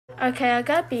Okay, I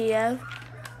got BF.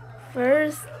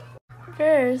 First.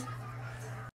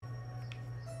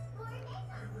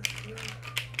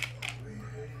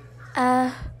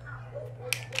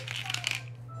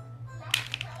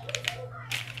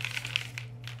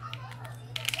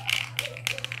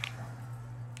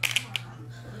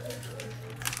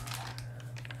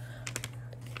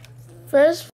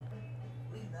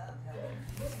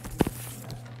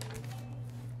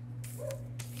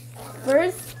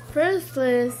 First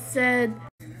list said,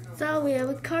 so we have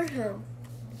a cartoon.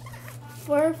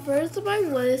 For first of my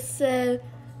list said,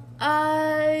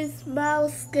 eyes,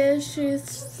 mouth, skin,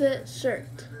 shoes,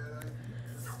 shirt.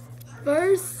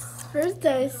 First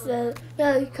day said,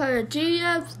 yeah, color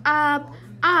GF's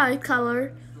eye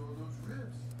color.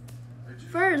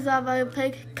 First, I'm going to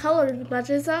pick color that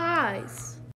matches the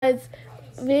eyes.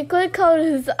 Weekly color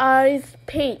his eyes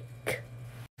pink.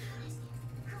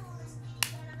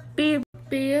 Be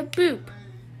a boop.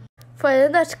 For the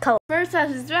next color. First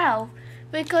as his mouth.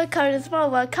 Weekly color his mouth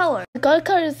what color? Weekly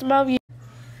color his mouth be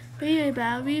a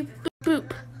baby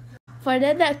boop. For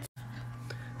the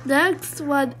next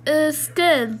one is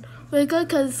skin. Weekly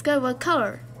color his skin what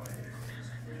color?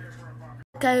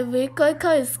 Okay, weekly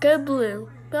color his skin blue.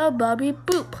 Bobby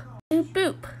boop.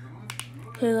 Boop.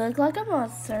 He looks like a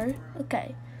monster.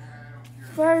 Okay.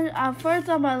 First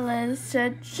on my list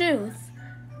said shoes.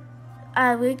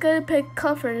 We're gonna pick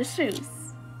color for the shoes.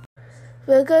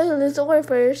 We're gonna lose the word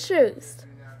for the shoes.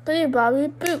 Bobby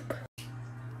boop.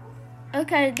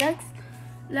 Okay,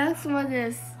 next one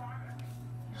is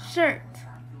shirt.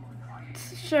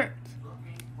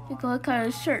 We're gonna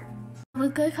color shirt. We're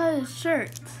gonna color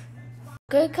shirt.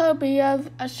 Good color of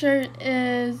a shirt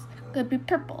is gonna be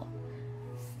purple.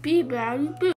 Bobby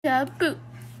boop. Yeah, boop.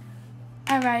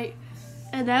 Alright,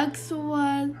 and next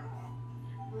one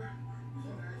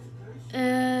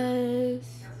is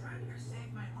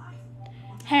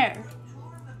hair.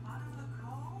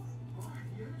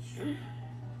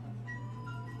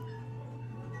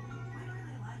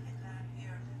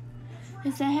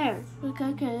 It's a hair. We're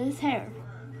gonna color his hair.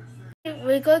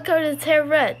 We're gonna color his hair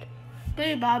red.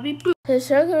 Bobby boop. His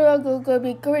shirt is gonna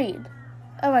be green.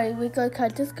 Alright, we're gonna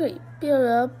cut this green.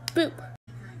 Boop. Boop.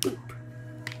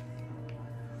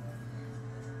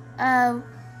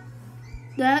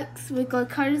 Next, we're gonna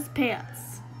cut his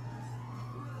pants.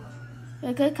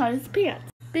 His pants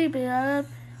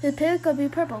gonna be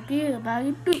purple.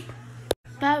 Bobby boop.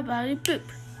 Bobby boop.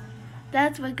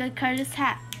 That's we're gonna cut his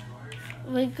hat.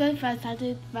 We're gonna find how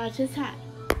to match his hat.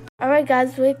 Alright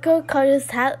guys, we're gonna cut his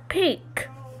hat pink.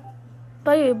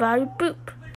 Bobby boop.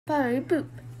 Bobby boop.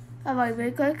 Alright,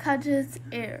 we're gonna cut his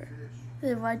ear.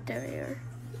 The right there ear.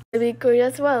 Maybe green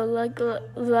as well, like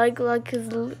his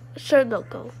shirt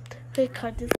logo. We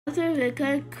cut this. We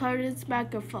can cut his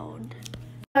microphone.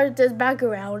 Cut this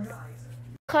background.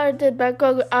 Cut the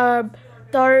background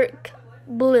dark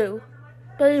blue.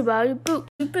 Bobby boop.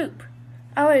 Boop.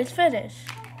 Alright, it's finished.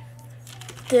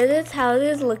 This is how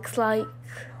this looks like.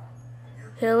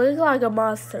 He looks like a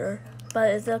monster,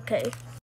 but it's okay.